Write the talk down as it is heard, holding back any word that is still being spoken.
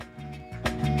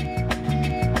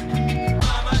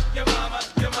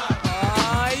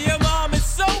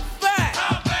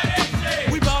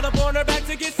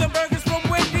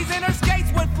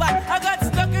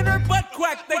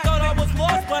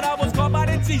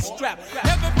G-strap.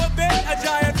 Heaven forbid a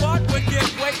giant fart would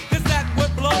give way. This act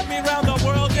would blow me round the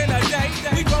world in a day.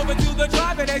 We drove into the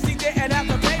drive and she didn't have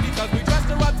to pay because we dressed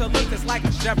her up to look just like a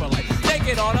Chevrolet.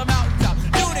 Taking on a mountaintop,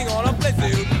 shooting on a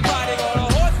blizzard, riding on a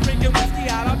horse, drinking whiskey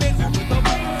out of Mizzou with the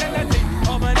wings and the teeth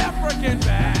of an African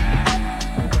man.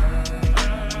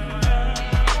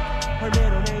 Her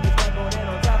little name is Rebel and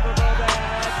on top of her back.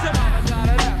 Your mama got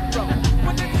an afro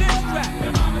with the chin strap.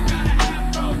 Your mama got an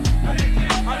afro.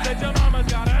 I said your mama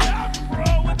got an afro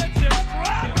with the chin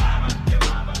strap.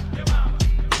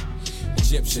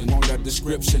 Egyptian, on the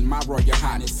description, my royal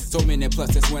highness. So many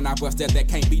pluses when I busted that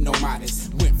can't be no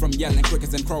modest. Went from yelling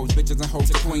crickets and crows, bitches and hoes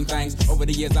to queen things. Over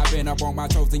the years I've been up on my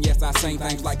toes and yes I sing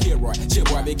things like Kilroy, shit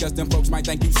boy, because them folks might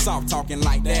think you soft talking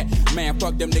like that. Man,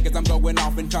 fuck them niggas, I'm going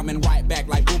off and coming right back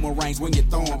like boomerangs when you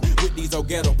throw 'em. With these old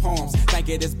ghetto poems, think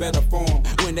it is better form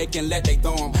when they can let they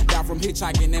throw 'em. Down from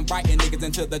hitchhiking and biting niggas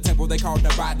into the temple they call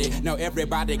the body. Now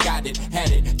everybody got it,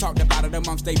 had it, talked about it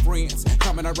amongst their friends.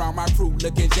 Coming around my crew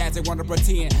looking jazzy, wanna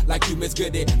pretend like you Miss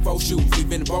Goody. Faux shoes,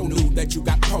 even Bo knew that you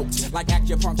got poked. Like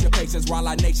acupuncture patients while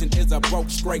our nation is a broke,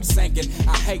 straight sinking.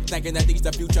 I hate thinking that these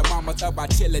the future mamas of our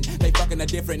chillin'. They fucking a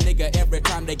different nigga every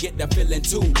time they get the feeling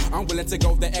too. I'm willing to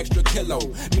go the extra kilo.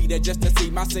 Me there just to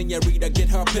see my senorita get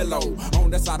her pillow.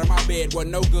 On the side of my bed where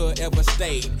no good ever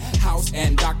stayed. House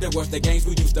and doctor was the games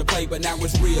we used to play, but now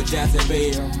it's real Jazzy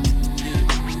Bell.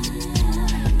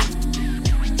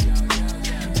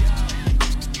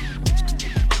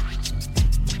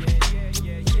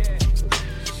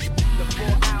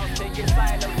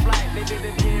 They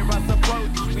didn't hear us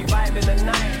approach, we vibe in the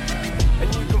night. And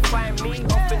you can find me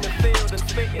off in the field and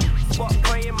spitting. Spot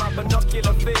praying my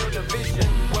binocular field of vision.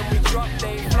 When we drop,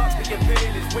 they flock to get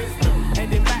fearless wisdom.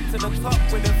 Heading back to the top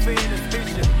with a fearless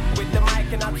vision. With the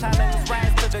mic and our talents,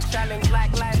 rise to the challenge.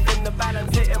 Like life in the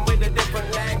balance, hitting with a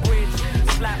different language.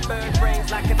 Slap bird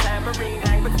brains like a tambourine.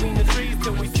 Hang between the trees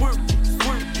till we swoop,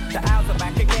 swoop. The owls are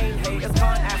back again, haters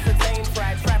can't ascertain.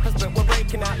 Fried trappers, but we're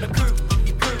breaking out the coop.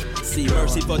 See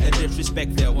mercy for the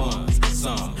disrespect there ones.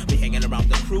 Some be hanging around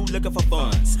the crew looking for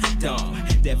funds. Dumb,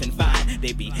 deaf and fine.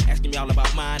 They be asking me all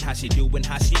about mine, how she do and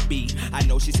how she be. I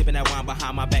know she sipping that wine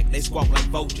behind my back. They squawk like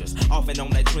vultures, off and on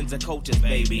that trends of coaches,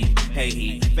 baby.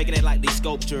 Hey, faking it like they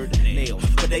sculptured nails,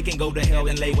 but they can go to hell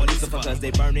and label Lucifer cause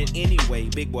they burn it anyway.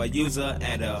 Big boy user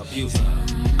and abuser.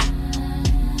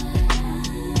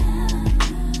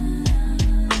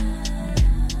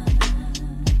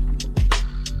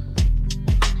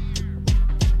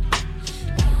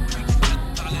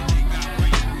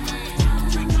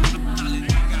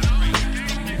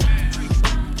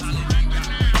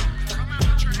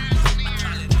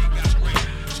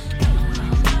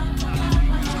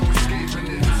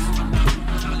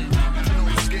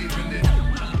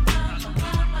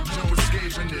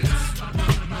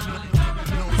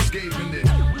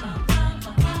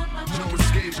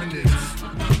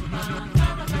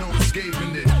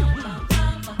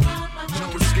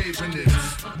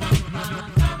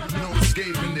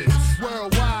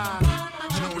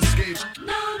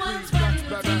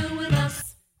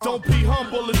 Don't be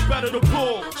humble, it's better to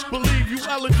pull. Believe you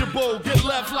eligible, get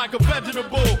left like a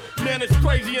vegetable. Man, it's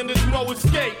crazy and there's no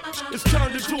escape. It's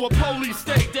turned into a police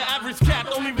state. The average cat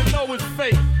don't even know his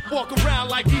fate. Walk around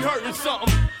like he hurting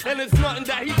something, and there's nothing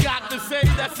that he got to say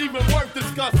that's even worth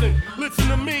discussing. Listen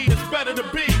to me, it's better to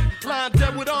be lying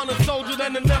dead with honor soldier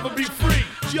than to never be free.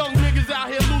 Young niggas out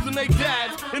here losing their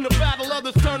dads. In the battle,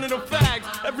 others turning to fags.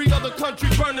 Every other country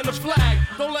burning the flag.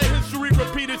 Don't let history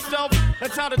repeat itself.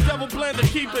 That's how the devil plans to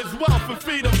keep his wealth and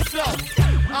feed himself.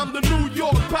 I'm the New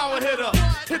York power hitter.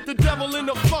 Hit the devil in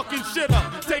the fucking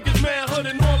shitter. Take his manhood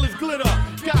and all his glitter.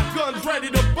 Got guns ready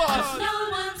to bust. No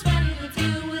one's ready to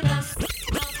deal with us.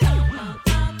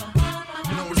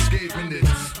 No escaping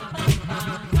this.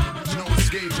 No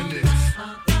escaping this.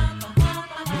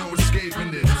 No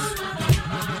escaping this.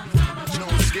 No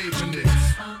escaping this.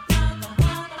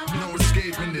 No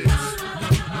escaping this.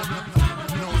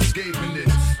 No escaping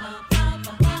this.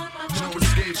 No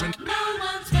escaping. No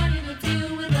one's ready to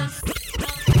deal with us.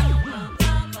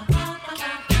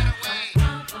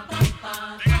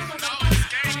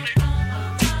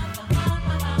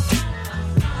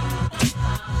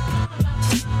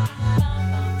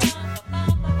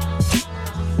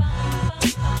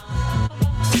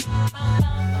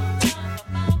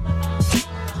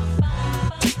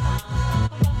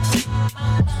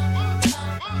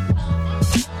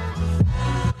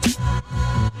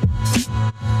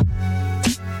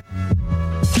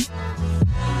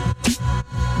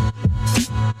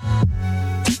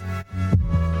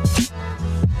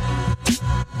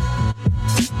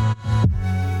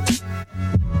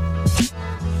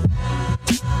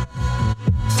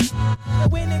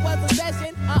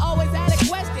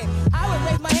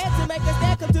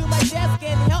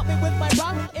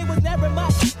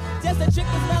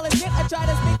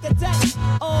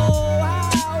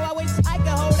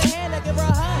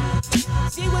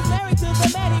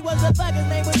 the thugger's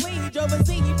name was Lee. He drove a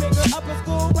Z. He picked her up from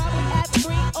school probably at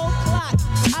 3 o'clock.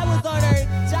 I was on her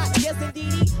jock, yes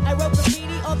indeedy. I wrote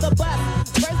graffiti on the bus.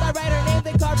 First I write her name,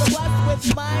 then carve a plus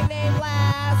with my name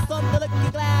last. On the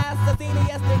looking glass. I seen her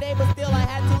yesterday, but still I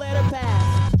had to let her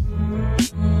pass.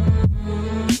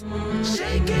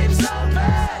 Shaking so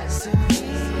fast.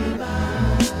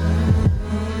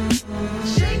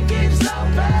 Shaking so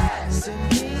fast.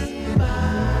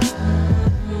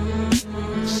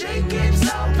 Shaking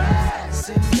so fast.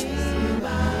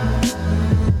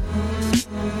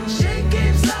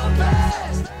 Shaking so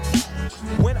fast.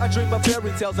 When I dream of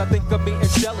fairy tales, I think of me and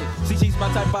Shelly. See, she's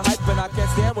my type of hype, and I can't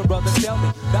stand when brothers tell me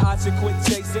that I should quit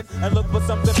chasing and look for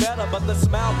something better. But the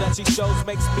smile that she shows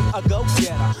makes me a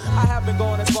go-getter. I haven't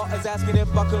gone as far as asking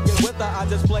if I could get with her. I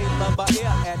just play love by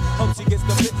ear and hope she gets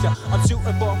the picture. I'm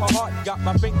shooting for her heart, got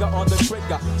my finger on the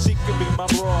trigger. She can be my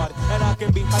broad, and I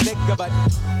can be her nigga, but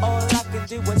all I can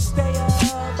do is stay up.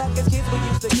 Back as kids, we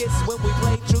used to kiss when we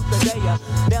played truth or dare.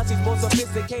 Now she's more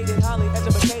sophisticated, highly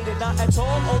educated, not at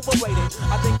all overrated.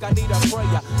 I think I need a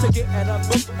prayer to get in a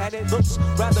book, and it looks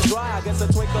rather dry. I guess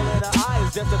a twinkle in her eye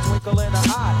is just a twinkle in her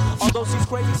eye. Although she's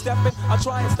crazy stepping, I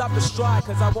try and stop the stride,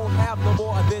 cause I won't have no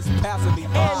more of this passing me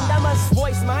by. And I must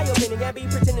voice my opinion and be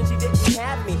pretending she didn't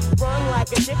have me. Run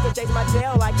like a chick and chase my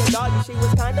tail like a dog. And she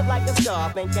was kind of like a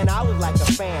star, thinking I was like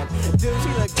a fan. Dude, she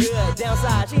looked good.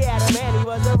 Downside, she had a man, he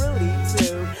was a Rudy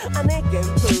too. A Nick and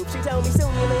poop. She told me soon